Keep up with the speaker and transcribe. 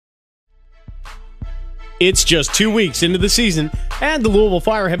It's just 2 weeks into the season, and the Louisville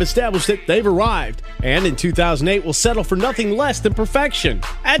Fire have established that they've arrived, and in 2008 will settle for nothing less than perfection.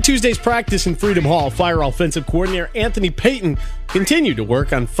 At Tuesday's practice in Freedom Hall, Fire offensive coordinator Anthony Payton continued to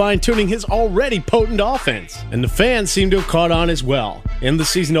work on fine-tuning his already potent offense, and the fans seem to have caught on as well. In the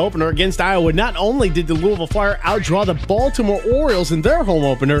season opener against Iowa, not only did the Louisville Fire outdraw the Baltimore Orioles in their home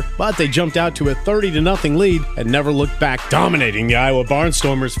opener, but they jumped out to a 30-0 lead and never looked back, dominating the Iowa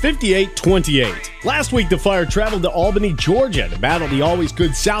Barnstormers 58-28. Last week, the Fire traveled to Albany, Georgia to battle the always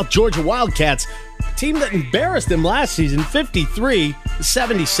good South Georgia Wildcats, a team that embarrassed them last season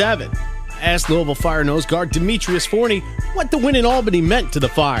 53-77. I asked Louisville Fire nose guard Demetrius Forney what the win in Albany meant to the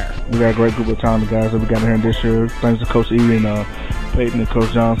Fire. We got a great group of talented guys that we got here this year. Thanks to Coach E and Peyton and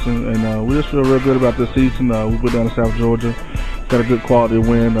Coach Johnson. And we just feel real good about this season. We went down to South Georgia. Got a good quality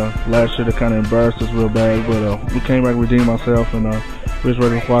win. Last year they kind of embarrassed us real bad, but we came back and redeemed ourselves, and we're just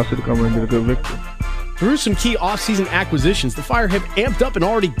ready for Quad City to come in and get a good victory. Through some key offseason acquisitions, the Fire have amped up an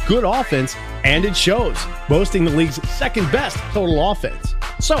already good offense, and it shows, boasting the league's second-best total offense.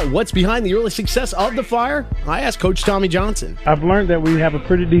 So, what's behind the early success of the Fire? I asked Coach Tommy Johnson. I've learned that we have a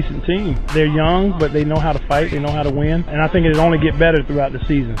pretty decent team. They're young, but they know how to fight, they know how to win, and I think it'll only get better throughout the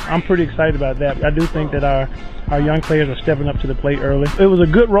season. I'm pretty excited about that. I do think that our young players are stepping up to the plate early. It was a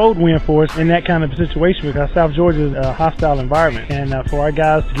good road win for us in that kind of situation because South Georgia is a hostile environment. And for our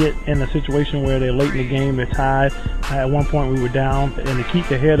guys to get in a situation where they're late in the game, they're tied. At one point we were down, and to keep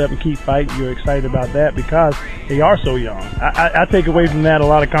their head up and keep fighting, you're excited about that because they are so young. I take away from that a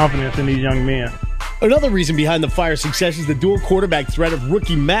lot of confidence in these young men. Another reason behind the Fire's success is the dual quarterback threat of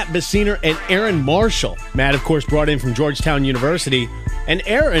rookie Matt Bessiner and Aaron Marshall. Matt, of course, brought in from Georgetown University, and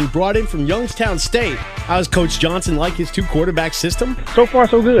Aaron brought in from Youngstown State. How does Coach Johnson like his two-quarterback system? So far,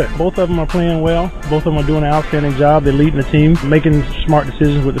 so good. Both of them are playing well. Both of them are doing an outstanding job. They're leading the team, making smart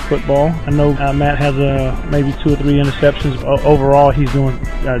decisions with the football. I know Matt has maybe 2 or 3 interceptions. Overall, he's doing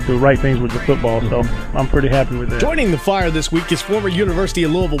the right things with the football, so I'm pretty happy with that. Joining the Fire this week is former University of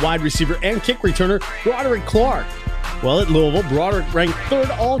Louisville wide receiver and kick returner Broderick Clark. Well, at Louisville, Broderick ranked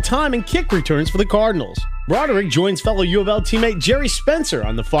 3rd all-time in kick returns for the Cardinals. Broderick joins fellow U of L teammate Jerry Spencer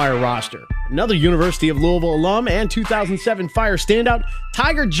on the Fire roster. Another University of Louisville alum and 2007 Fire standout,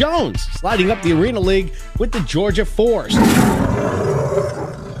 Tiger Jones, sliding up the Arena League with the Georgia Force.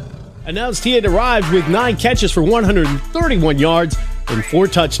 Announced he had arrived with 9 catches for 131 yards and 4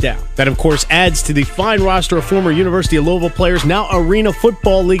 touchdowns. That, of course, adds to the fine roster of former University of Louisville players, now Arena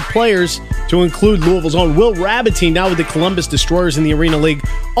Football League players, to include Louisville's own Will Rabatine, now with the Columbus Destroyers in the Arena League,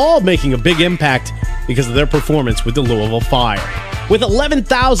 all making a big impact because of their performance with the Louisville Fire. With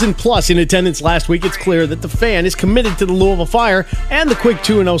 11,000 plus in attendance last week, it's clear that the fan is committed to the Louisville Fire, and the quick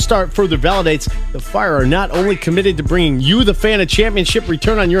 2-0 start further validates the Fire are not only committed to bringing you, the fan, a championship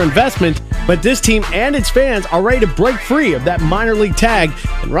return on your investment, but this team and its fans are ready to break free of that minor league tag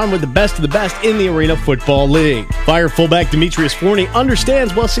and run with the best of the best in the Arena Football League. Fire fullback Demetrius Forney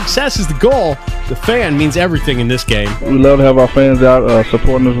understands while success is the goal, the fan means everything in this game. We love to have our fans out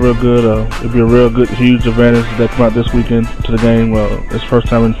supporting us real good. It'll be a real good, huge advantage that come out this weekend to the game. It's the first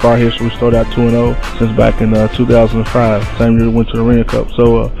time in Fire history we started out 2-0 since back in 2005, same year we went to the Arena Cup.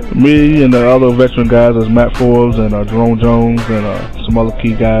 So me and the other veteran guys, as Matt Forbes and Jerome Jones and some other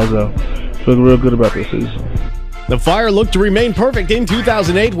key guys, feel real good about this season. The Fire look to remain perfect in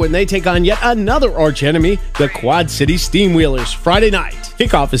 2008 when they take on yet another archenemy, the Quad City Steamwheelers, Friday night.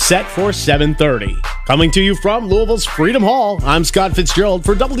 Kickoff is set for 7:30. Coming to you from Louisville's Freedom Hall, I'm Scott Fitzgerald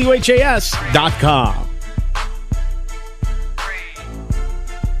for WHAS.com.